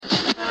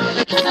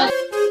It's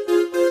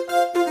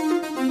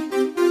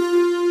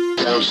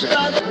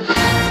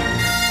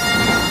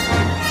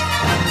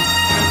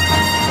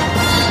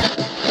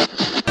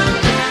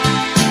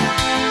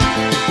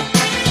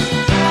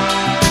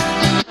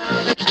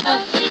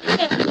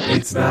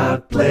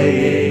Not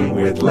Playing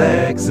with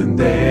Lex and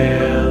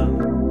Dan.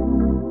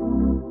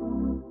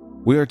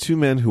 We are two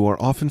men who are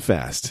often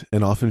fast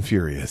and often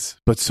furious,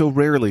 but so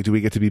rarely do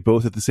we get to be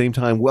both at the same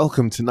time.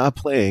 Welcome to Not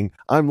Playing.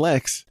 I'm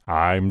Lex.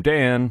 I'm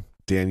Dan.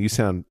 Dan, you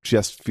sound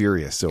just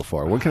furious so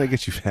far. When can I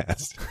get you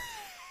fast?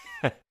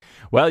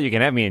 Well, you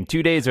can have me in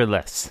 2 days or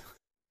less.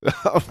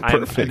 Oh,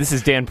 perfect. This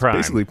is Dan Prime.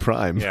 Basically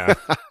Prime. Yeah.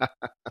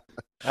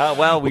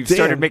 We've Dan,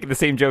 started making the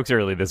same jokes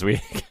early this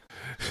week.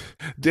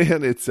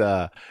 Dan, it's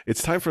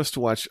time for us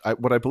to watch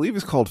what I believe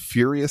is called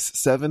Furious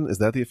 7. Is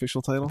that the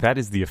official title? That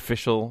is the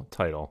official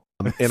title.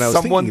 And I was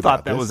Someone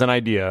thought that this. was an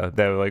idea.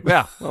 They were like,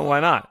 yeah, well,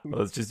 why not?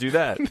 Let's just do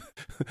that.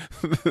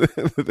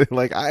 They're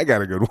like, I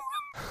got a good one.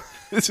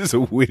 This is a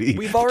witty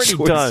We've already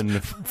choice.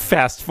 done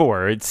Fast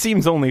 4. It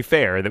seems only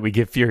fair that we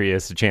give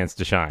Furious a chance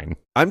to shine.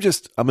 I'm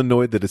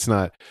annoyed that it's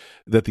not,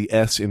 that the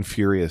S in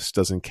Furious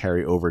doesn't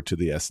carry over to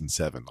the S in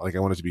 7. Like, I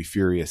want it to be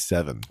Furious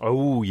 7.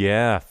 Oh,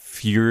 yeah.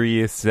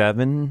 Furious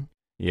 7.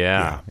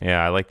 Yeah,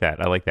 I like that.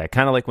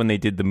 Kind of like when they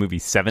did the movie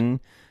 7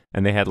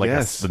 and they had like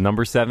the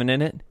number 7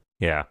 in it.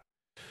 Yeah.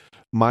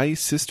 My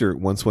sister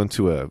once went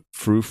to a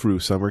frou-frou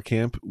summer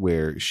camp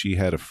where she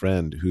had a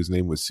friend whose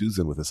name was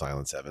Susan with a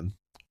silent 7.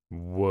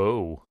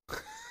 Whoa.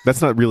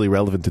 That's not really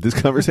relevant to this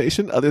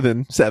conversation other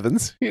than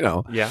 7s, you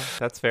know. Yeah,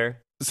 that's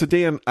fair. So,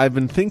 Dan, I've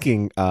been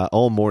thinking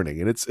all morning,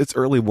 and it's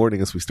early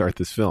morning as we start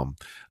this film.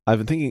 I've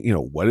been thinking,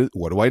 what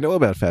do I know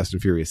about Fast and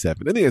Furious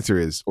 7? And the answer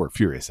is, or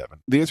Furious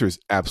 7, the answer is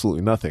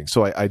absolutely nothing.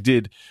 So I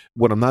did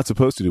what I'm not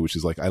supposed to do, which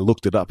is like I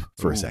looked it up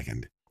for a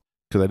second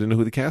because I didn't know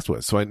who the cast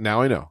was. So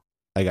now I know.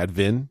 I got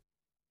Vin.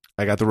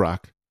 I got The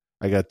Rock.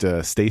 I got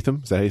Statham.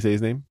 Is that how you say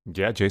his name?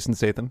 Yeah, Jason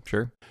Statham,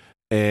 sure.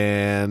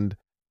 And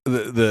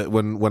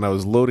when I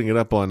was loading it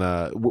up on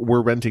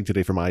we're renting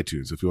today from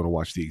iTunes. If you want to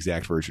watch the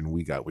exact version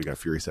we got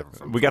Furious 7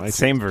 from we got iTunes. The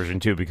same version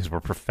too because we're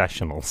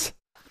professionals.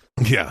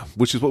 Yeah,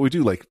 which is what we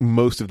do like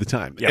most of the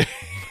time. Yeah.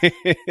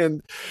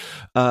 And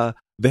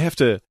they have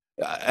to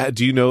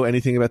do you know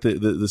anything about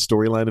the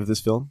storyline of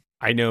this film?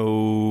 I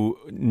know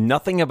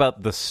nothing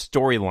about the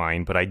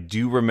storyline, but I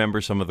do remember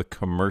some of the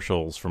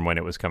commercials from when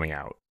it was coming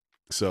out.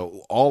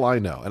 So all I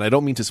know, and I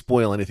don't mean to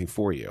spoil anything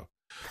for you,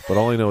 but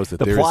all I know is that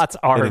the plots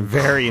are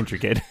very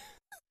intricate.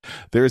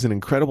 There is an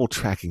incredible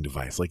tracking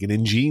device, like an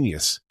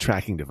ingenious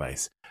tracking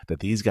device that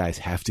these guys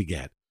have to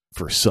get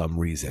for some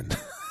reason.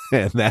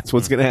 And that's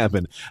what's going to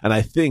happen. And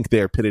I think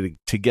they're pitted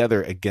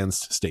together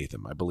against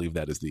Statham. I believe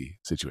that is the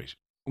situation.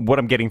 What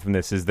I'm getting from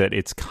this is that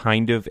it's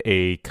kind of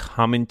a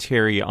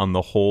commentary on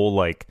the whole,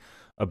 like,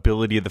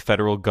 ability of the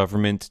federal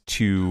government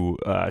to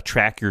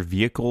track your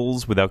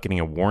vehicles without getting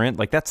a warrant.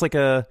 Like, that's like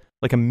a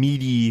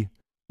meaty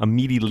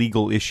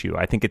legal issue.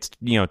 I think it's,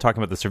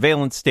 talking about the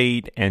surveillance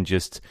state and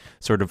just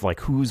sort of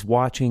like who's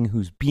watching,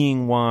 who's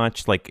being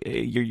watched. Like,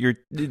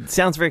 it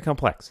sounds very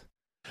complex.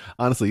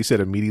 Honestly, you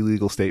said a meaty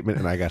legal statement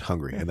and I got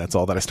hungry, and that's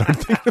all that I started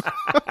thinking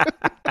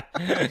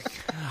about.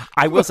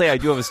 I will say I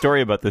do have a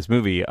story about this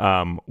movie,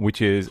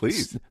 which is...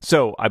 Please.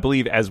 So I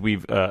believe, as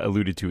we've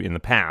alluded to in the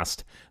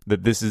past,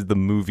 that this is the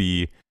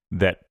movie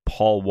that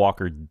Paul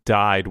Walker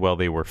died while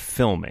they were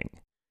filming.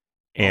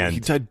 And he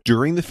died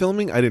during the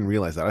filming? I didn't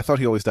realize that. I thought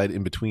he always died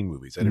in between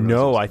movies.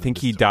 No, I think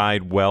he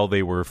died while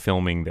they were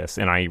filming this.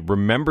 And I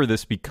remember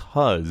this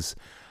because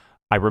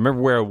I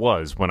remember where I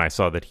was when I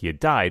saw that he had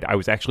died. I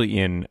was actually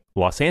in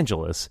Los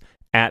Angeles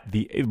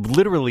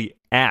literally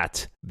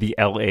at the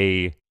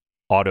LA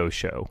Auto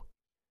Show,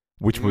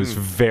 which was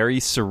very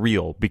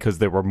surreal because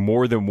there were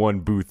more than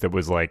one booth that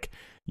was like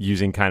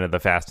using kind of the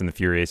Fast and the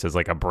Furious as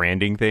like a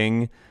branding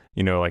thing,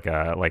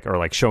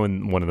 like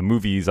showing one of the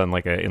movies on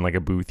in a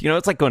booth.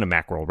 It's like going to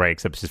Macworld, right?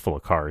 Except it's just full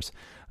of cars.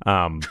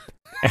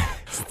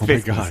 It's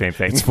basically the same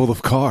thing. It's full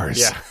of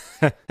cars.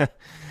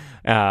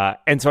 Yeah.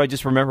 And so I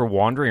just remember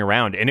wandering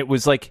around, and it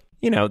was like,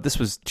 this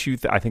was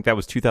I think that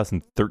was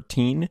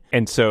 2013.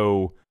 And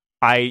so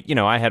I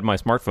had my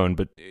smartphone,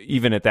 but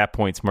even at that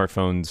point,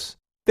 smartphones,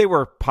 they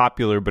were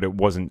popular, but it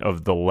wasn't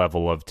of the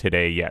level of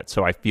today yet.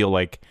 So I feel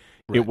like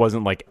it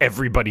wasn't like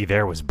everybody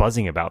there was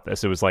buzzing about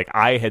this. It was like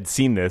I had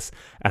seen this,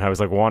 and I was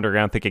like wandering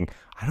around thinking,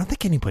 I don't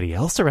think anybody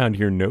else around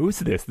here knows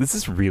this. This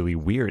is really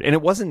weird. And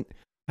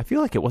I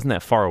feel like it wasn't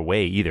that far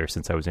away either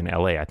since I was in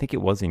LA. I think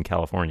it was in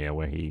California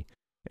where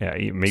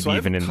maybe so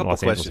even in the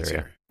Los Angeles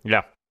area. Here.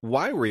 Yeah.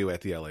 Why were you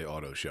at the LA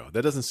Auto Show?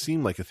 That doesn't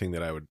seem like a thing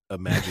that I would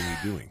imagine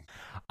you doing.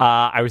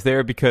 I was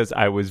there because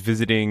I was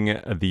visiting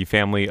the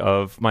family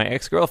of my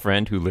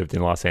ex-girlfriend who lived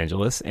in Los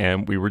Angeles,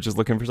 and we were just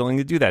looking for something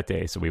to do that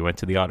day. So we went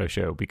to the auto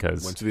show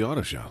because... Went to the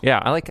auto show. Yeah,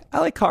 I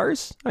like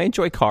cars. I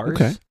enjoy cars.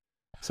 Okay.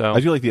 So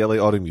I do like the LA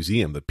Auto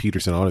Museum, the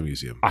Peterson Auto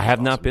Museum. I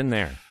have not been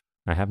there.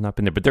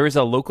 But there is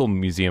a local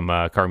museum,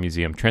 car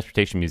museum,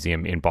 transportation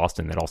museum in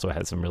Boston that also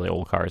has some really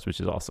old cars, which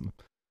is awesome.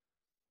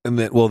 And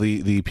then, well,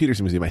 the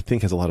Peterson Museum, I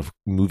think, has a lot of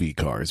movie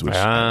cars, which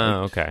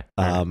okay.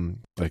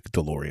 like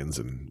DeLoreans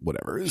and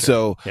whatever. Sure.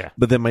 So, Yeah.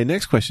 but then my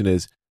next question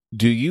is,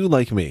 do you,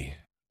 like me,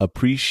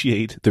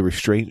 appreciate the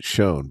restraint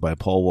shown by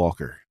Paul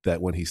Walker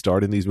that when he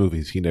starred in these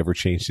movies, he never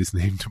changed his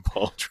name to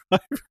Paul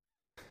Driver?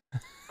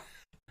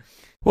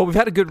 Well, we've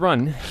had a good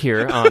run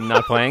here on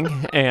Not Playing,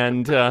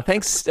 and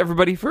thanks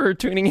everybody for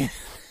tuning in.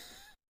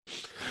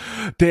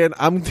 Dan,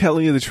 I'm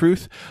telling you the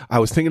truth. I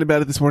was thinking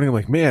about it this morning. I'm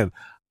like, man,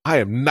 I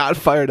am not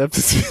fired up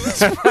to see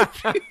this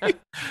movie.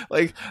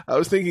 Like, I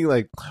was thinking,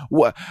 like,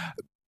 what?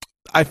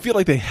 I feel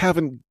like they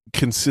haven't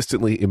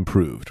consistently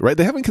improved, right?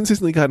 They haven't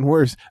consistently gotten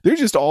worse. They're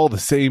just all the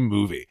same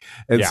movie.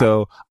 And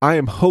so I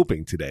am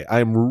hoping today, I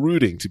am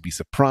rooting to be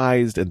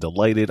surprised and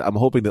delighted. I'm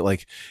hoping that,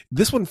 like,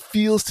 this one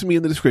feels to me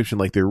in the description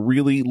like they're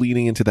really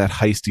leaning into that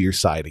heistier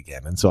side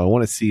again. And so I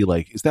want to see,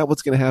 like, is that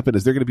what's going to happen?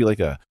 Is there going to be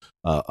like a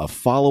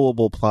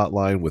followable plot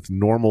line with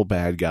normal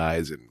bad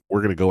guys, and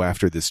we're going to go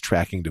after this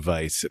tracking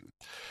device and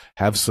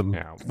have some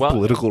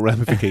political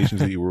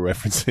ramifications that you were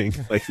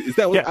referencing? Like, is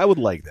that what I would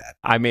like that?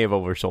 I may have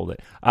oversold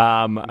it.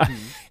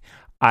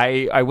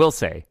 I will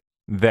say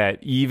that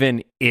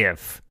even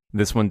if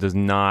this one does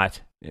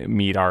not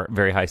meet our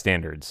very high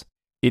standards,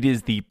 it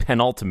is the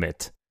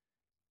penultimate,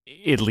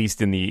 at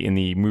least in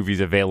the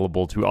movies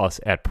available to us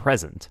at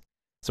present.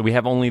 So we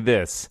have only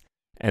this,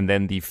 and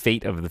then the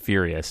Fate of the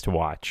Furious to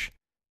watch,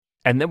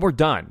 and then we're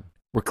done.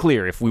 We're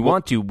clear. If we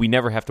want to, we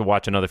never have to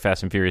watch another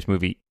Fast and Furious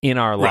movie in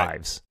our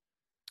lives.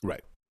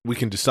 Right. We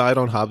can decide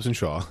on Hobbs and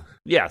Shaw.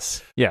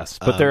 Yes.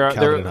 But there are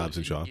Calvin and Hobbs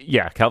and Shaw.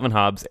 Yeah, Calvin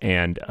Hobbs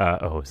and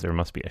there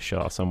must be a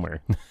Shaw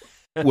somewhere.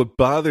 What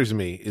bothers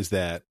me is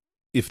that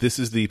if this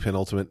is the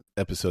penultimate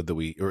episode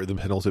or the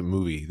penultimate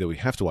movie that we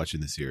have to watch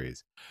in the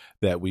series,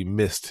 that we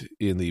missed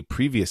in the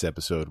previous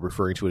episode,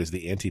 referring to it as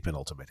the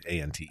anti-penultimate,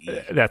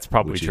 ANTE. That's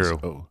probably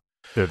true.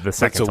 The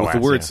second so to with last,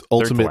 the words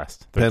ultimate,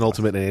 last,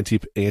 penultimate, and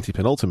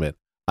anti-penultimate,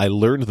 I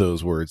learned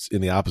those words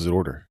in the opposite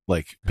order.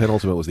 Like,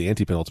 penultimate was the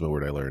anti-penultimate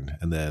word I learned,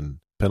 and then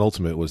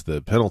penultimate was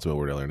the penultimate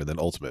word I learned, and then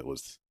ultimate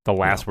was the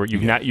last word.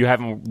 You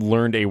haven't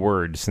learned a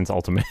word since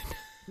ultimate.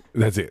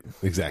 That's it.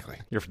 Exactly.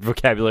 Your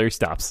vocabulary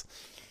stops.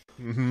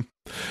 Mm-hmm.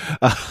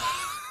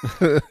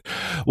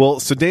 Well,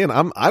 so Dan,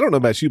 I don't know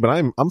about you, but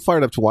I'm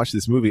fired up to watch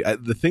this movie.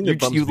 The thing that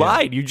bums you me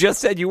lied. out, You just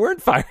said you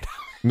weren't fired.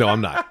 No,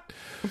 I'm not.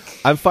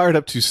 I'm fired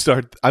up to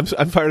start. I'm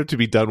fired up to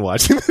be done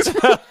watching this.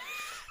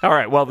 All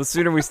right. Well, the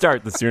sooner we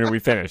start, the sooner we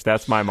finish.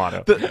 That's my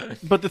motto.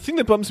 But the thing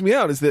that bums me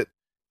out is that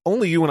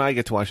only you and I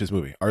get to watch this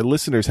movie. Our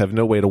listeners have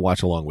no way to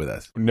watch along with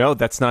us. No,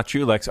 that's not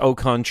true, Lex. Au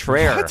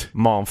contraire, What?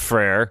 mon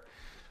frère.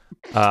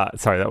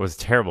 Sorry, that was a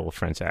terrible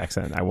French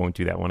accent. I won't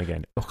do that one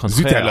again. Au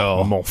contraire,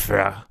 mon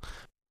frère.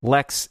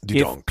 Lex,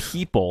 if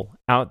people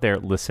out there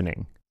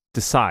listening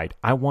decide,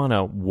 I want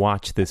to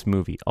watch this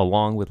movie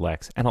along with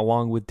Lex and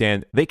along with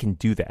Dan, they can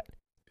do that.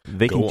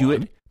 They can do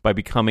it by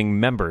becoming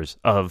members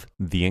of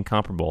The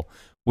Incomparable,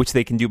 which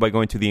they can do by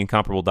going to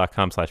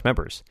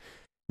theincomparable.com/members.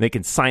 They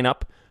can sign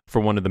up for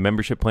one of the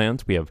membership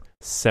plans. We have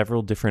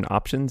several different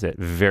options at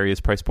various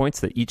price points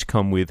that each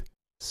come with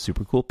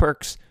super cool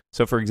perks.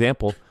 So, for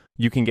example,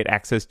 you can get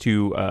access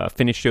to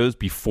finished shows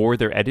before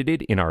they're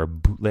edited in our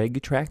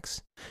bootleg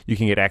tracks. You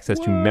can get access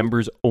to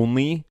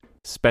members-only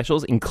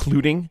specials,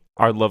 including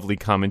our lovely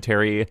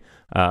commentary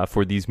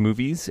for these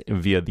movies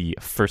via the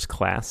First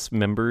Class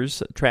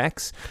members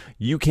tracks.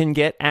 You can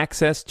get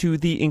access to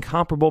the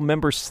Incomparable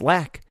member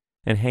Slack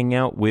and hang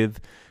out with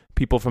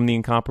people from the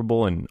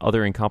Incomparable and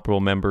other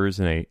Incomparable members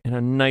in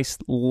a nice,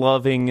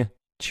 loving,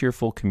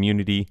 cheerful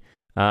community.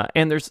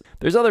 And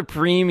there's other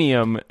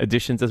premium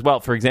editions as well.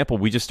 For example,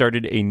 we just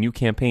started a new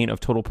campaign of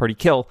Total Party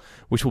Kill,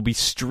 which will be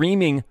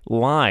streaming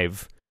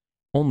live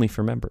only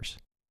for members.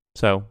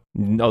 So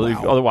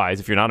otherwise,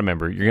 if you're not a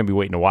member, you're going to be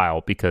waiting a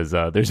while because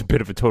there's a bit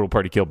of a Total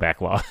Party Kill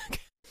backlog.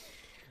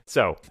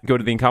 So go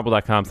to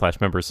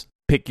theincomparable.com/members,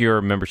 pick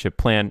your membership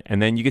plan,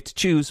 and then you get to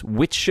choose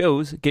which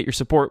shows get your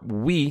support.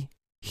 We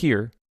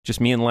here, just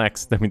me and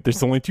Lex, I mean,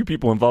 there's only 2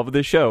 people involved with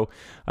this show.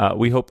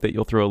 We hope that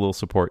you'll throw a little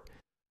support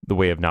the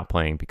way of Not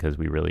Playing because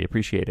we really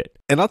appreciate it.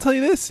 And I'll tell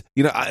you this,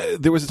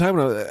 there was a time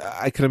when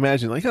I could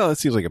imagine, like, oh, that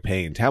seems like a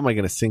pain. How am I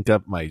going to sync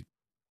up my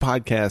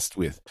podcast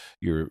with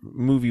your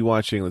movie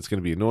watching? That's going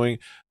to be annoying.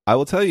 I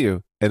will tell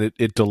you, and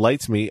it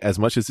delights me as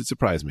much as it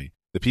surprised me.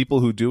 The people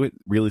who do it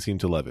really seem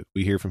to love it.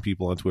 We hear from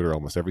people on Twitter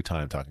almost every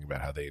time talking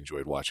about how they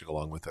enjoyed watching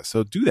along with us.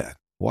 So do that.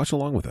 Watch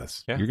along with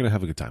us. Yeah. You're going to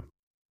have a good time.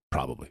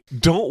 Probably.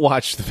 Don't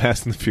watch The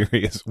Fast and the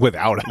Furious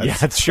without us. Yeah,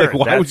 that's sure.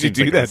 Like, why would you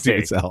do that to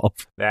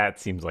yourself?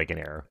 That seems like an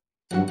error.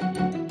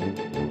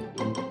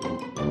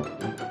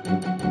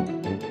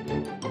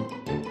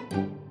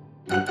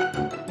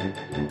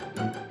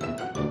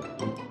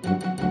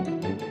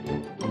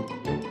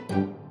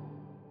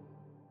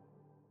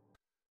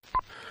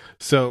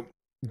 So,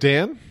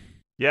 Dan?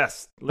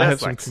 Yes. I have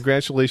some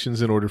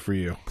congratulations in order for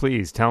you.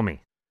 Please, tell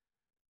me.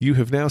 You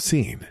have now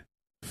seen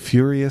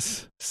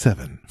Furious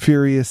 7.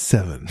 Furious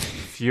 7.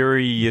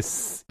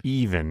 Furious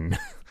Even.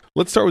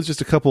 Let's start with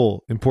just a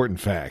couple important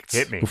facts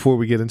Hit me. before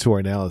we get into our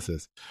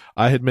analysis.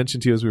 I had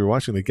mentioned to you as we were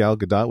watching that Gal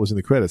Gadot was in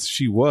the credits.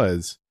 She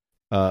was,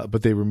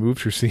 but they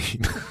removed her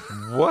scene.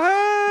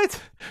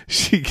 What?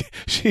 She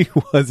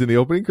was in the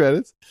opening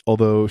credits,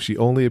 although she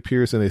only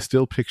appears in a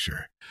still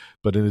picture.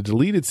 But in a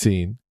deleted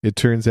scene, it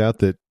turns out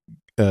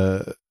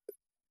that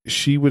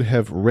she would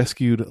have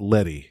rescued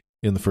Letty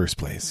in the first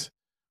place.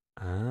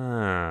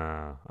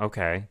 Ah,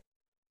 okay.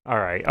 All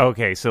right.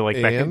 Okay, so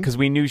like back And- because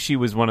we knew she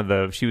was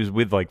she was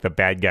with like the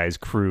bad guy's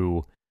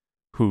crew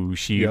who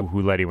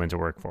Letty went to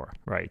work for.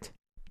 Right.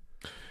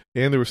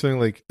 And there was something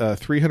like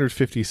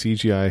 350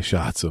 CGI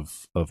shots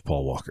of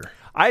Paul Walker.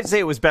 I'd say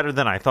it was better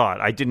than I thought.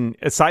 I didn't,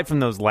 aside from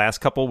those last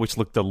couple, which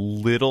looked a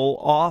little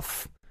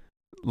off.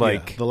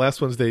 Like Yeah, the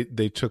last ones they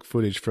took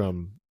footage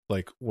from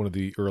like one of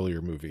the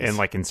earlier movies and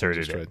like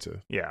inserted Just it. tried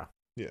to- Yeah.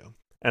 Yeah,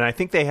 And I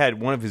think they had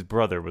one of his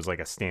brother was like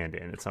a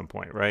stand-in at some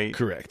point, right?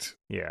 correct.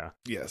 Yeah.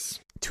 Yes.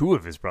 Two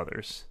of his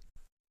brothers,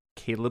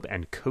 Caleb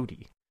and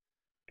Cody.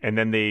 And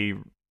then they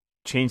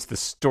changed the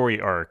story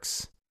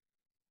arcs,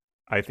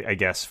 I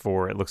guess,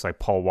 for it looks like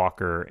Paul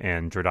Walker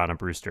and Jordana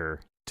Brewster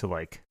to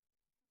like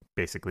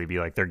basically be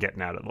like they're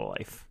getting out of the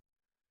life.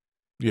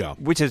 Yeah.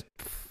 Which is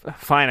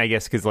fine, I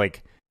guess, because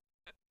like,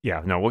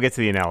 yeah, no, we'll get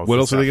to the analysis. What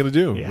else are they stuff. going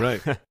to do? Yeah.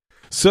 Right.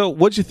 So,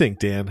 what'd you think,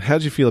 Dan?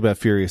 How'd you feel about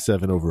Furious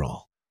 7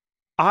 overall?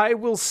 I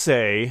will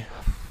say,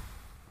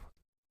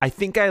 I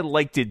think I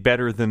liked it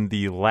better than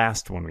the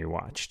last one we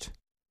watched,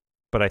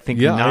 but I think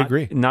Yeah, not, I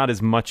agree. not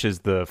as much as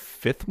the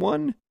fifth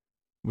one,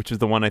 which is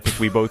the one I think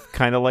we both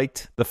kind of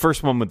liked. The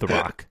first one with The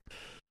Rock.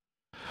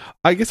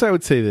 I guess I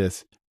would say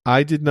this.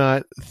 I did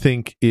not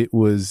think it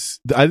was.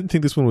 I didn't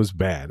think this one was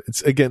bad.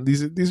 It's again,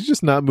 these are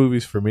just not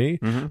movies for me.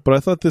 Mm-hmm. But I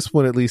thought this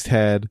one at least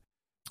had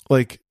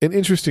like an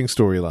interesting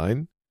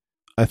storyline.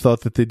 I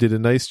thought that they did a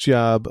nice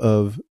job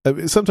of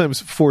sometimes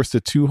forced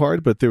it too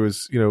hard, but there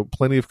was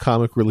plenty of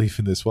comic relief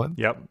in this one.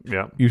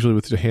 Yep. Usually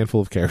with a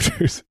handful of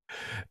characters,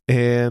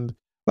 and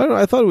I don't know.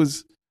 I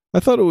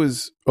thought it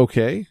was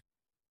okay.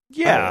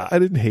 Yeah. I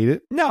didn't hate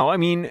it. No, I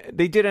mean,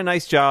 they did a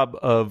nice job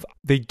of,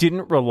 they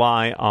didn't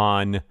rely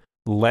on,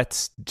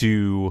 let's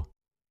do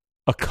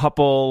a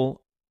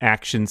couple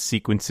action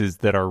sequences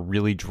that are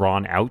really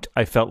drawn out.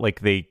 I felt like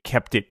they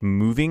kept it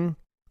moving.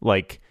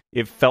 Like,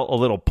 it felt a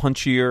little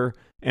punchier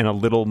and a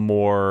little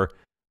more,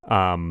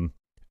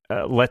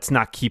 let's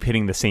not keep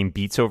hitting the same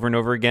beats over and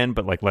over again,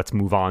 but like, let's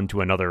move on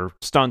to another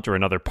stunt or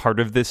another part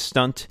of this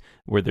stunt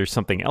where there's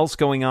something else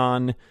going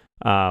on.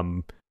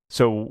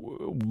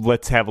 So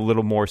let's have a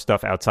little more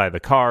stuff outside the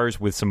cars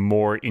with some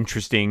more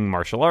interesting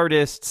martial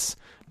artists.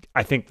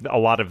 I think a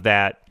lot of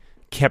that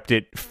kept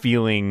it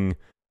feeling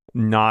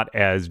not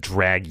as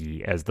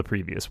draggy as the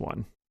previous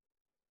one.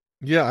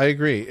 Yeah, I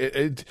agree.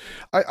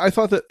 I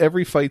thought that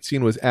every fight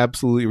scene was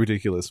absolutely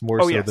ridiculous,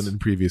 more yes. than in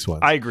previous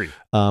ones. I agree.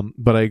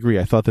 But I agree.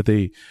 I thought that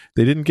they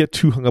didn't get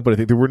too hung up on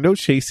anything. There were no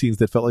chase scenes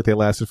that felt like they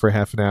lasted for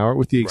half an hour,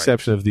 with the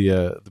exception of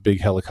the big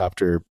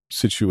helicopter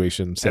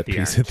situation set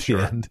piece at the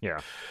end.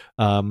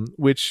 Yeah.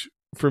 Which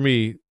for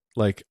me,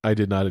 like, I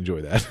did not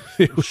enjoy that.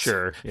 It was,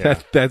 Sure. Yeah.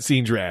 That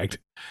scene dragged.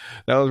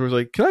 That was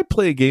like, can I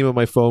play a game on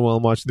my phone while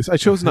I'm watching this? I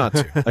chose not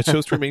to. I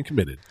chose to remain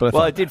committed. But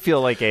Well, it did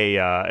feel like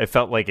it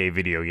felt like a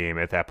video game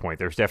at that point.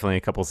 There's definitely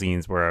a couple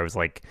scenes where I was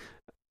like,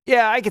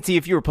 yeah, I could see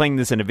if you were playing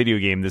this in a video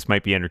game, this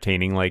might be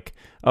entertaining. Like,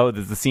 oh,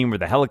 there's the scene where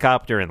the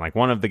helicopter and like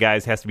one of the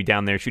guys has to be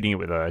down there shooting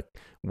it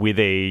with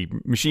a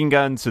machine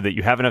gun so that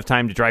you have enough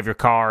time to drive your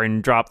car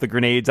and drop the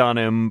grenades on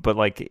him. But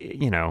like,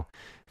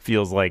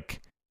 feels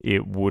like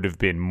it would have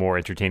been more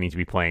entertaining to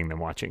be playing than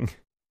watching.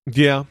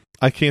 Yeah,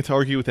 I can't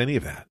argue with any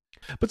of that.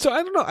 But so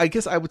I don't know. I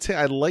guess I would say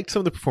I liked some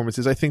of the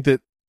performances. I think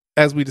that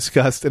as we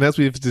discussed, and as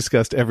we've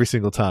discussed every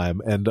single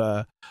time, and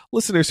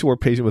listeners who are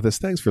patient with us,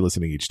 thanks for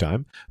listening each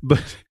time.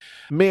 But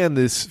man,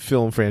 this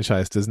film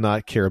franchise does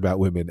not care about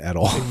women at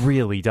all. It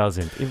really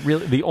doesn't.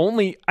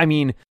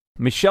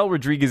 Michelle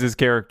Rodriguez's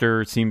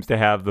character seems to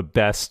have the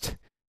best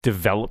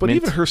development. But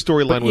even her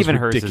storyline was even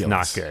hers ridiculous. is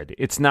not good.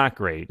 It's not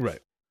great. Right.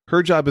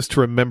 Her job is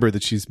to remember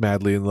that she's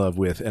madly in love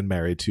with and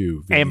married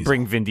to Vin And Diesel.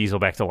 bring Vin Diesel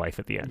back to life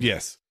at the end.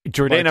 Yes.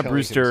 Jordana Kelly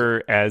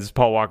Brewster as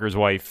Paul Walker's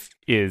wife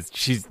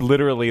she's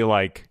literally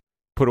like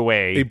put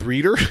away. A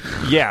breeder?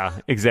 Yeah,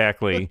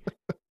 exactly.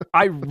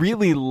 I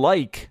really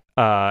like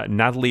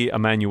Natalie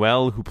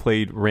Emmanuel, who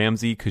played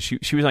Ramsey, because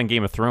she was on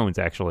Game of Thrones,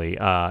 actually,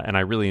 and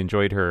I really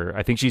enjoyed her.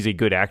 I think she's a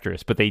good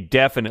actress, but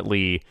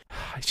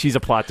she's a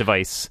plot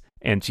device,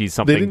 and she's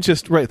something... They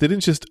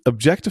didn't just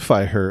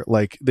objectify her.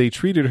 Like, they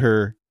treated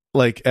her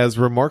like as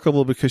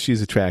remarkable because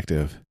she's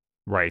attractive.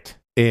 Right.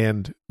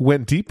 And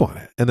went deep on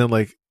it. And then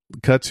like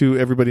cut to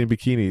everybody in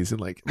bikinis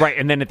and like... Right,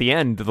 and then at the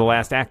end, the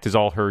last act is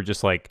all her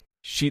just like...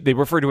 They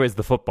refer to her as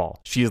the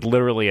football. She is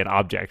literally an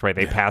object, right?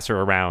 They pass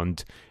her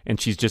around, and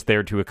she's just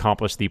there to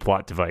accomplish the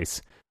plot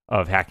device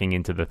of hacking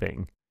into the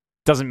thing.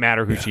 Doesn't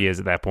matter who she is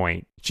at that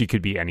point. She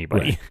could be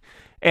anybody. Right.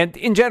 And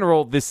in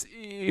general, this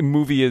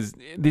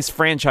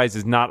franchise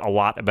is not a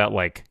lot about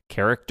like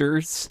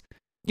characters.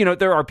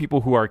 there are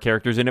people who are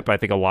characters in it, but I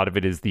think a lot of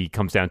it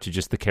comes down to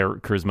just the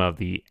charisma of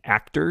the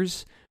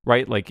actors,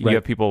 right? Like you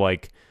have people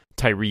like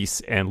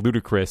Tyrese and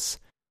Ludacris.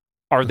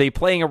 Are they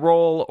playing a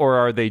role, or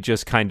are they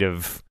just kind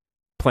of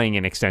playing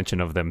an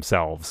extension of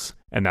themselves?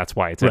 And that's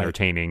why it's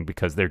entertaining,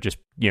 because they're just,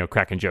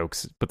 cracking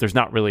jokes, but there's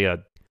not really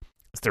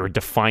is there a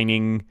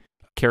defining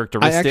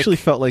characteristic? I actually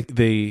felt like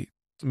they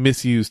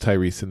misused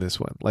Tyrese in this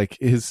one. Like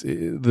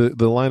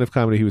the line of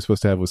comedy he was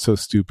supposed to have was so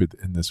stupid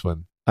in this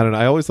one. I don't know.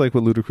 I always like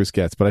what Ludacris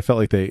gets, but I felt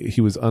like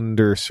he was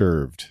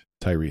underserved,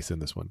 Tyrese, in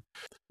this one.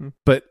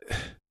 But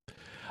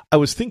I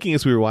was thinking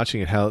as we were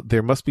watching it how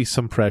there must be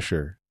some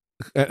pressure.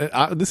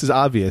 This is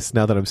obvious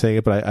now that I'm saying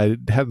it, but I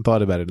hadn't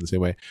thought about it in the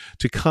same way,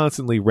 to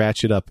constantly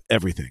ratchet up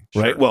everything,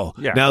 right? Sure. Well,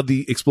 now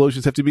the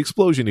explosions have to be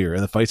explosionier,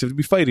 and the fights have to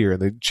be fightier,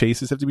 and the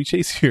chases have to be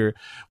chasier,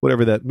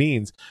 whatever that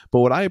means. But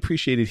what I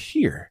appreciated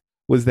here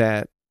was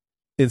that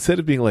instead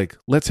of being like,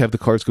 let's have the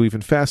cars go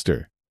even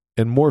faster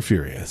and more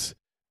furious,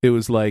 it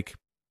was like,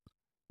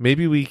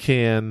 maybe we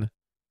can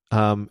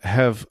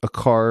have a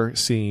car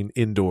scene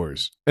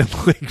indoors, and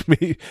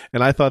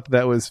and I thought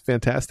that was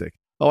fantastic.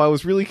 Oh, I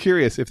was really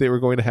curious if they were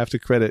going to have to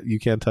credit "You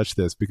Can't Touch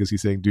This" because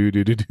he's saying "do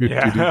you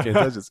can't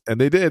touch this," and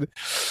they did.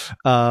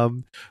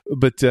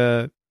 But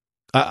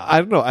I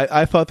don't know.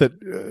 I thought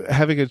that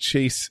having a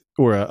chase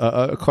or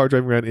a car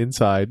driving around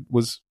inside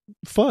was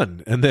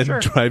fun, and then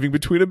driving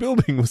between a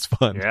building was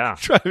fun. Yeah,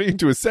 driving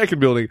into a second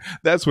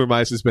building—that's where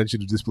my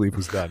suspension of disbelief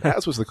was done.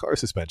 As was the car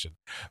suspension.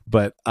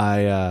 But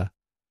I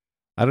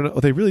don't know.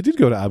 They really did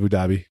go to Abu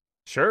Dhabi.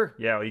 Sure.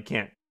 Yeah. Well, you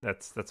can't.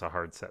 That's a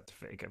hard set to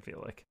fake, I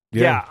feel like.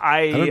 Yeah.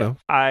 I don't know.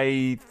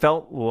 I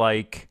felt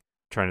like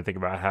trying to think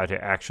about how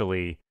to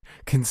actually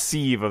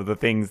conceive of the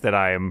things that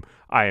I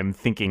am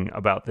thinking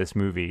about this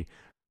movie,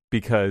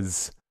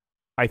 because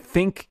I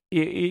think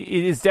it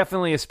is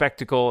definitely a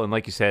spectacle, and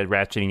like you said,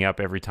 ratcheting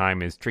up every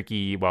time is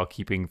tricky while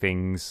keeping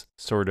things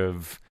sort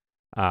of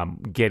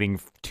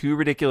getting too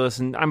ridiculous.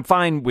 And I'm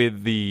fine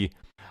with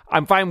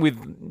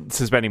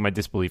suspending my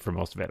disbelief for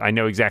most of it. I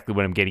know exactly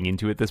what I'm getting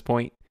into at this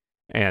point.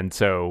 And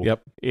so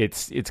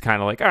it's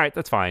kind of like, all right,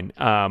 that's fine.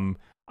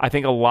 I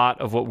think a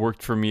lot of what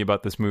worked for me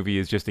about this movie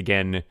is just,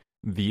 again,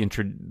 the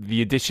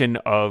addition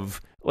of,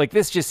 like,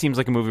 this just seems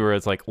like a movie where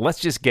it's like,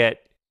 let's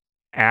get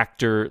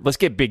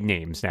big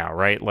names now,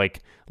 right?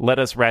 Like, let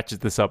us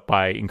ratchet this up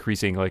by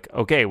increasing, like,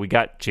 okay, we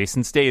got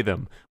Jason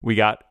Statham, we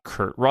got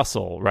Kurt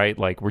Russell, right?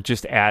 Like, we're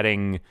just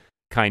adding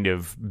kind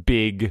of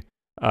big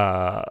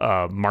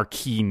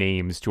marquee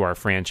names to our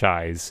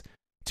franchise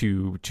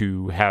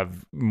to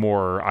have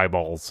more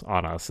eyeballs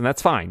on us, and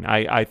that's fine.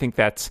 I think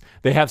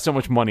they have so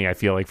much money, I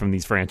feel like, from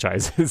these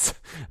franchises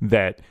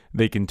that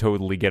they can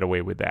totally get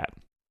away with that.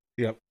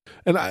 Yep.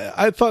 And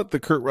I thought the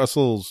Kurt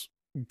Russell's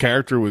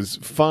character was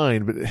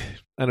fine, but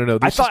I don't know.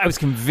 I was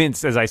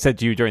convinced, as I said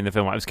to you during the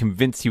film, I was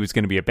convinced he was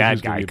going to be a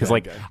bad guy, because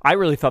I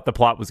really thought the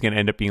plot was going to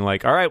end up being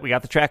like, all right, we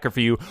got the tracker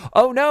for you.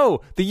 Oh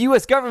no, the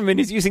U.S. government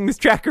is using this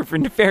tracker for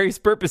nefarious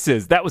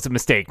purposes. That was a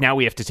mistake. Now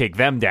we have to take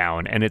them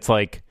down. And it's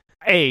like,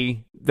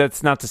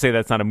 that's not to say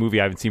that's not a movie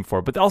I haven't seen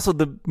before, but also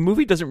the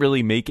movie doesn't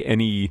really make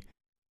any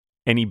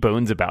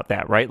bones about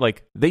that, right?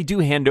 Like, they do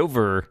hand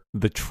over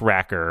the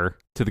tracker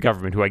to the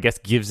government, who I guess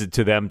gives it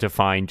to them to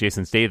find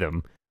Jason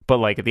Statham. But,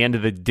 like, at the end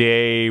of the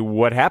day,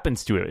 what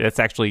happens to it? That's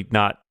actually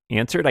not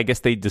answered. I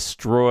guess they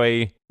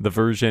destroy the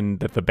version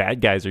that the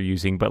bad guys are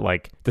using, but,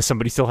 like, does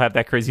somebody still have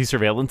that crazy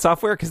surveillance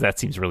software? Because that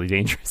seems really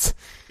dangerous.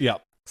 Yeah.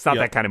 It's not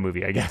that kind of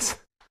movie, I guess.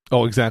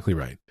 Oh, exactly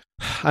right.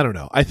 I don't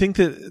know. I think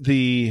that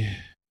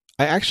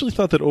I actually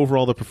thought that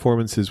overall the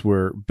performances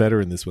were better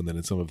in this one than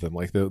in some of them.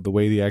 Like the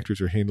way the actors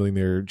are handling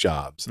their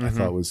jobs, I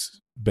thought was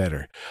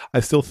better.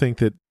 I still think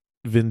that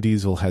Vin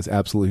Diesel has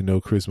absolutely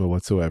no charisma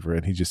whatsoever,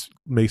 and he just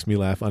makes me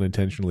laugh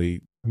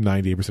unintentionally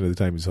 98% of the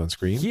time he's on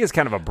screen. He is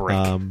kind of a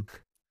brick.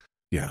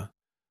 Yeah.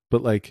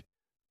 But like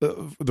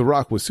The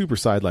Rock was super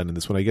sidelined in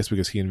this one, I guess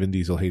because he and Vin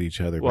Diesel hate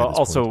each other. Well,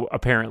 also,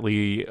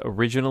 apparently,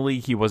 originally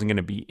he wasn't going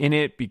to be in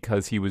it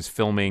because he was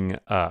filming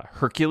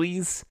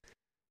Hercules.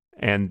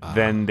 And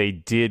then they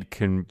did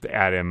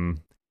add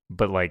him,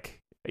 but like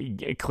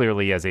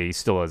clearly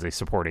still as a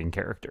supporting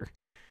character.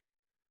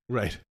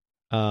 Right.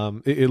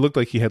 It looked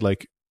like he had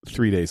like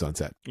 3 days on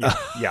set.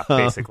 Yeah,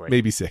 basically.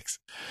 Maybe 6.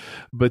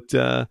 But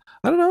I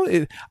don't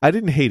know. I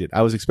didn't hate it.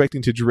 I was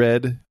expecting to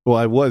dread. Well,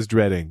 I was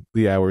dreading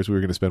the hours we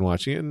were going to spend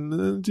watching it, and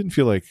it didn't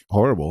feel like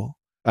horrible.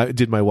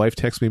 Did my wife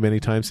text me many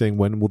times saying,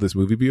 when will this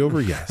movie be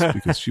over? Yes,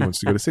 because she wants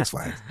to go to Six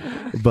Flags.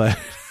 But...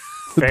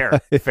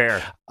 Fair.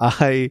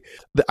 I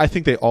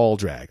think they all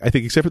drag. I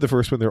think except for the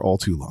first one, they're all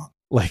too long.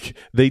 Like,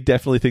 they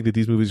definitely think that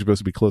these movies are supposed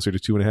to be closer to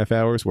 2.5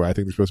 hours, where I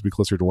think they're supposed to be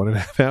closer to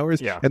 1.5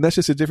 hours. Yeah. And that's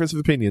just a difference of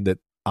opinion that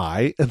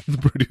I and the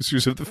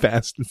producers of the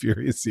Fast and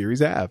Furious series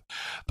have.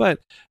 But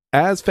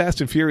as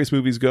Fast and Furious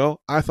movies go,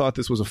 I thought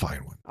this was a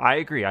fine one. I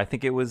agree. I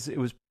think it was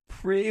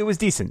it was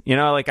decent. You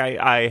know, like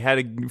I had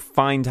a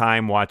fine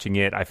time watching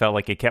it. I felt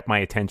like it kept my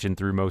attention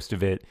through most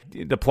of it.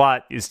 The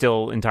plot is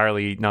still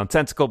entirely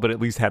nonsensical, but at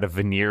least had a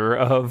veneer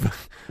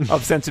of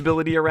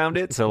sensibility around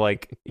it. So,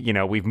 like, you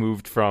know, we've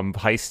moved from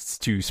heists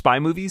to spy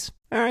movies.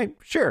 All right,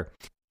 sure.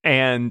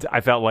 And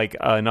I felt like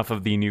enough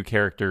of the new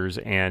characters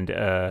and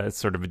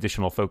sort of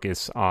additional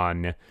focus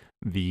on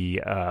the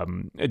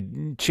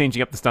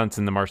changing up the stunts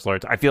in the martial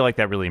arts, I feel like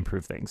that really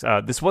improved things.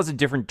 This was a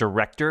different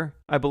director,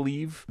 I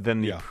believe,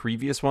 than the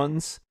previous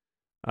ones.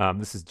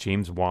 This is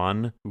James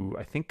Wan, who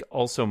I think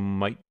also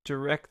might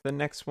direct the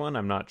next one.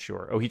 I'm not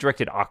sure. Oh, he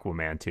directed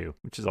Aquaman too,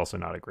 which is also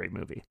not a great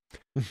movie.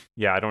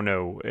 Yeah, I don't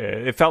know.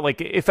 It felt like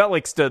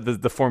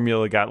the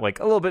formula got like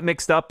a little bit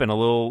mixed up and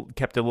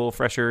kept it a little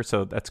fresher,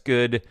 so that's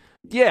good.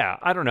 Yeah,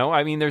 I don't know.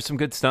 I mean, there's some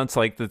good stunts,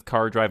 like the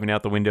car driving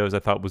out the windows. I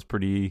thought was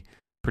pretty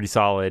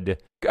solid.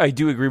 I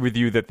do agree with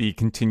you that the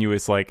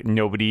continuous, like,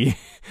 nobody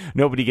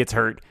gets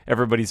hurt,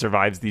 everybody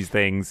survives these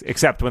things,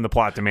 except when the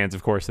plot demands,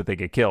 of course, that they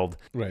get killed.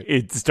 Right.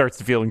 It starts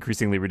to feel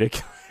increasingly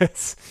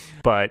ridiculous.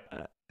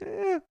 But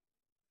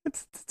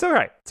it's all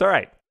right. It's all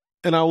right.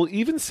 And I will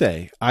even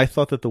say, I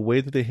thought that the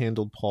way that they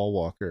handled Paul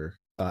Walker,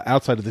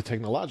 outside of the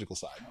technological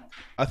side,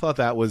 I thought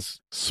that was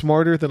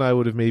smarter than I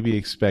would have maybe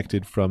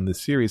expected from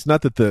this series.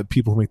 Not that the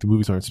people who make the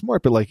movies aren't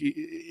smart, but like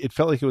it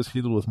felt like it was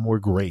handled with more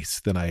grace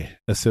than I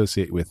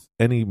associate with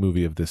any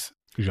movie of this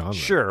genre.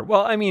 Sure.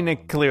 Well, I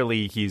mean,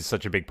 clearly he's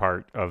such a big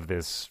part of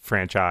this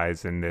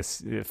franchise and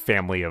this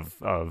family of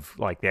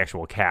like the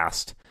actual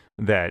cast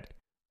that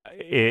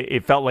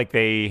it felt like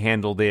they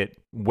handled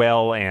it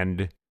well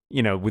and,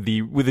 you know, with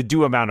a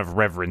due amount of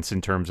reverence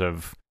in terms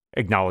of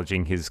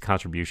acknowledging his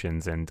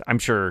contributions. And I'm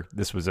sure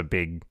this was a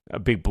big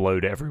blow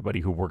to everybody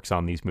who works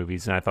on these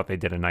movies, and I thought they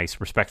did a nice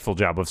respectful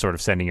job of sort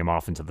of sending him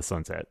off into the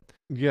sunset.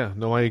 Yeah,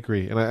 no, I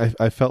agree. And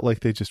I felt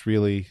like they just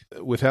really,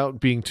 without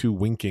being too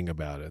winking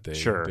about it,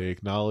 they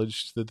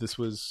acknowledged that this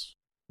was,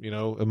 you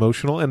know,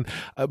 emotional. And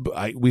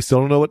we still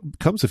don't know what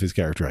comes of his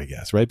character, I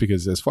guess, right?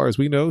 Because as far as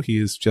we know, he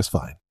is just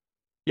fine.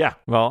 Yeah,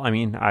 well, I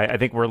mean, I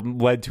think we're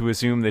led to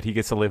assume that he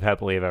gets to live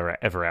happily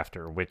ever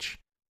after, which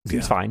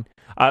seems fine.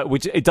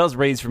 Which it does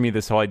raise for me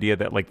this whole idea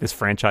that like this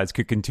franchise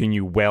could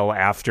continue well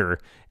after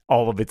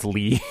all of its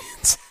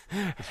leads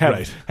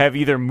have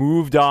either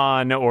moved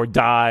on or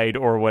died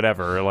or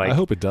whatever. Like, I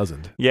hope it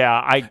doesn't.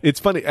 Yeah, it's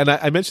funny, and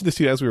I mentioned this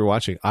to you as we were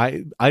watching.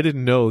 I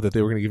didn't know that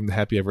they were going to give him the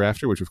happy ever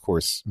after, which of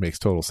course makes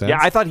total sense. Yeah,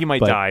 I thought he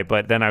might die,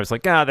 but then I was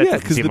like, that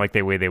doesn't seem like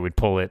the way they would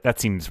pull it. That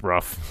seems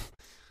rough.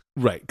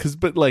 Right,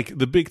 but like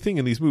the big thing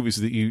in these movies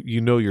is that you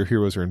know your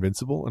heroes are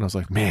invincible, and I was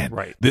like, man,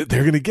 right. they're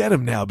going to get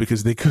him now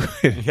because they could,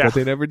 but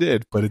they never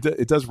did. But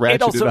it does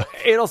ratchet it up.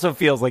 It also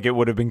feels like it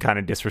would have been kind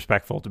of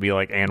disrespectful to be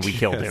like, and we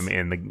killed him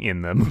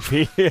in the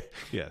movie.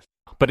 Yes,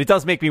 but it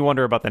does make me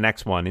wonder about the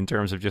next one in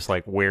terms of just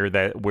like where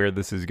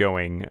this is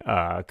going,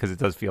 because it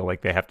does feel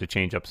like they have to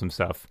change up some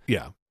stuff.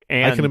 Yeah,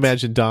 and I can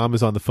imagine Dom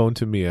is on the phone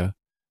to Mia,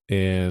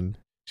 and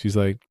she's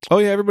like, oh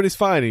yeah, everybody's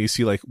fine. And you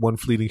see like one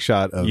fleeting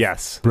shot of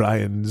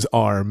Brian's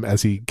arm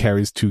as he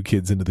carries two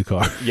kids into the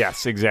car.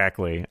 Yes,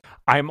 exactly.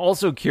 I'm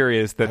also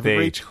curious that a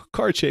great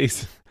car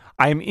chase.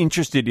 I'm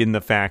interested in the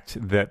fact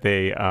that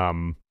they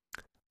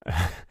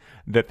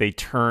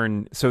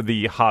turn, so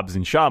the Hobbs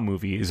and Shaw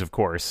movie is of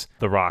course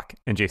The Rock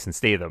and Jason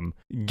Statham.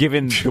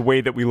 Given the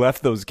way that we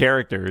left those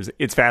characters,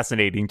 it's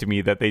fascinating to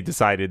me that they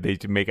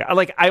decided to make it.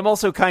 Like, I'm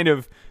also kind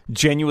of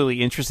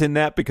genuinely interested in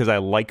that because I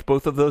like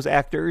both of those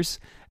actors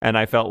and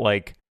I felt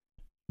like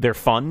they're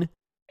fun.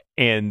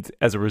 And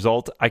as a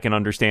result, I can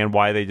understand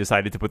why they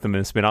decided to put them in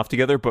a spinoff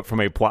together. But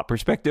from a plot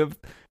perspective,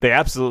 they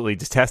absolutely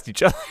detest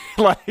each other.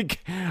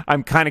 Like,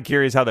 I'm kind of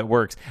curious how that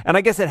works. And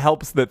I guess it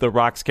helps that The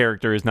Rock's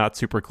character is not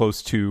super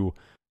close to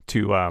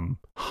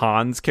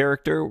Han's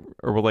character,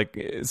 or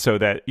like, so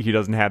that he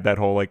doesn't have that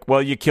whole like,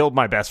 well, you killed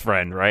my best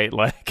friend, right?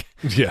 Like,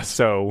 yes.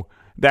 So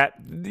that,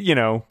 you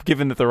know,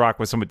 given that The Rock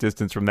was somewhat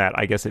distant from that,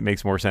 I guess it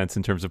makes more sense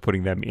in terms of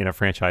putting them in a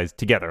franchise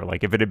together.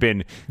 Like, if it had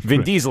been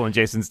Vin Diesel and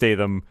Jason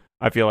Statham,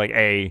 I feel like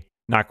A,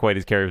 not quite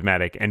as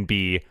charismatic, and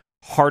B,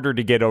 harder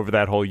to get over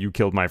that whole "you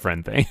killed my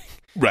friend" thing.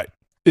 Right.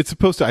 It's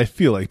supposed to, I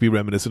feel like, be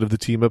reminiscent of the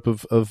team up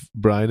of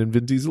Brian and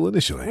Vin Diesel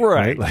initially.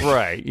 Right. Like,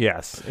 right.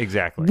 Yes.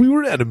 Exactly. We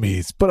were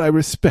enemies, but I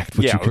respect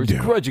what you can do.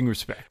 Grudging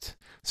respect.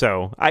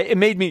 So it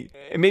made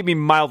me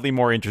mildly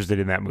more interested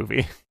in that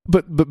movie.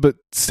 But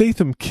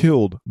Statham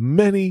killed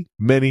many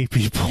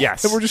people.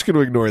 Yes. And we're just going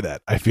to ignore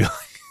that, I feel like.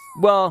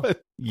 Well,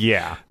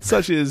 yeah.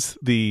 Such is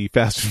the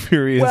Fast and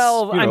Furious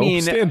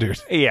standard.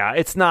 Yeah,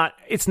 it's not,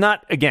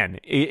 again,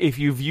 if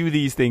you view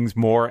these things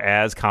more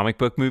as comic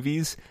book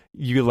movies,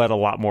 you let a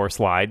lot more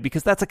slide,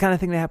 because that's the kind of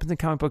thing that happens in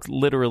comic books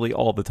literally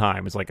all the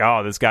time. It's like,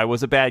 oh, this guy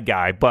was a bad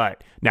guy,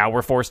 but now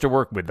we're forced to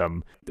work with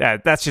them.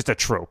 That's just a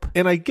trope.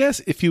 And I guess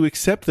if you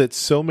accept that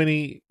so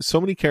many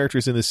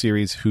characters in the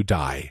series who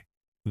die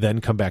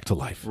then come back to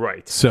life.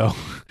 Right. So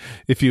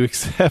if you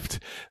accept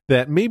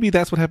that maybe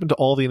that's what happened to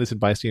all the innocent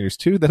bystanders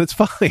too, then it's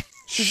fine. They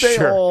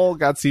Sure. all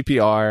got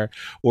CPR,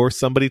 or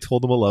somebody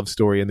told them a love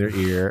story in their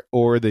ear,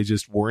 or they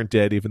just weren't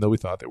dead even though we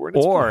thought they were.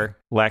 Or,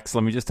 Lex,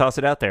 let me just toss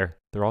it out there.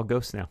 They're all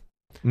ghosts now.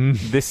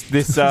 This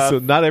So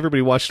not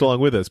everybody watched along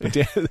with us, but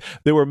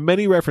there were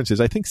many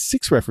references. I think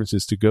 6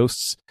 references to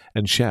ghosts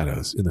and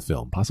shadows in the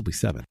film, possibly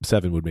 7.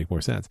 7 would make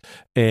more sense.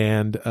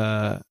 And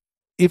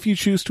if you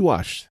choose to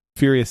watch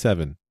Furious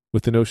 7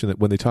 with the notion that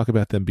when they talk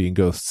about them being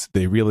ghosts,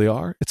 they really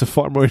are, it's a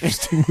far more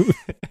interesting movie.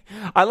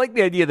 I like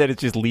the idea that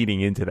it's just leading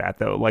into that,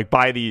 though. Like,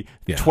 by the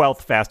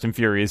 12th Fast and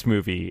Furious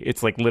movie,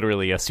 it's like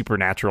literally a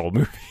supernatural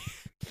movie.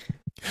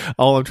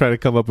 All I'm trying to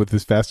come up with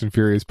is Fast and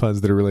Furious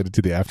puns that are related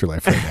to the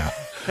afterlife right now.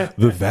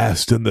 The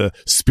vast and the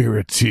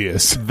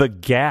spirituous. The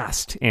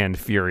gassed and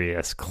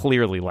furious.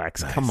 Clearly,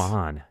 Lex. Nice. Come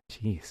on.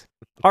 Jeez.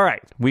 All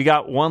right. We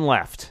got one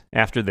left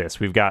after this.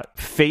 We've got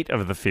Fate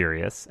of the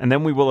Furious. And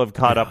then we will have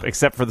caught up,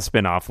 except for the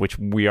spinoff, which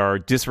we are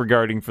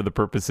disregarding for the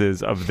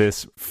purposes of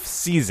this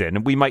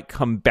season. We might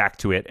come back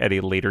to it at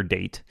a later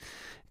date,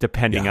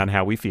 depending on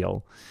how we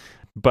feel.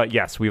 But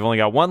yes, we've only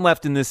got one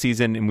left in this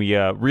season, and we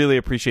really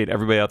appreciate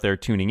everybody out there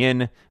tuning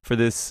in for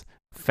this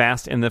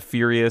Fast and the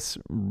Furious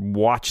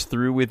watch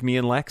through with me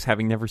and Lex,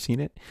 having never seen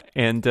it.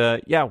 And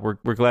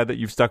we're glad that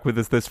you've stuck with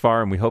us this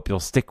far, and we hope you'll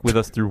stick with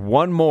us through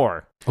one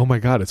more. Oh my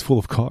God, it's full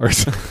of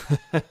cars.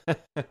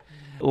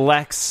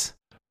 Lex,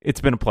 it's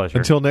been a pleasure.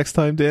 Until next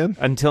time, Dan.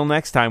 Until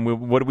next time,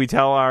 what do we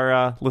tell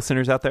our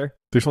listeners out there?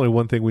 There's only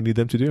one thing we need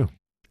them to do.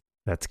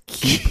 That's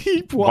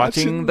keep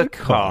watching the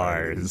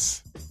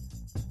cars.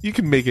 You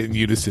can make it in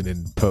unison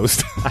in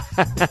post.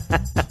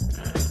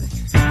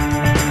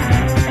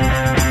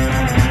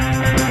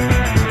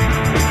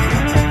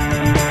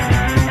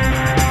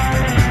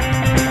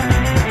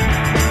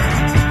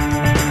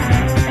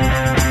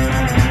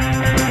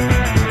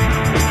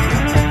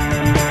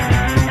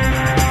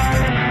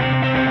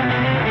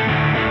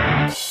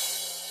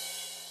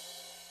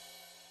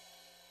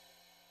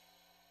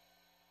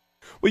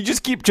 Well, you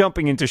just keep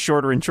jumping into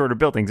shorter and shorter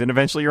buildings, and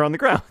eventually you're on the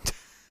ground.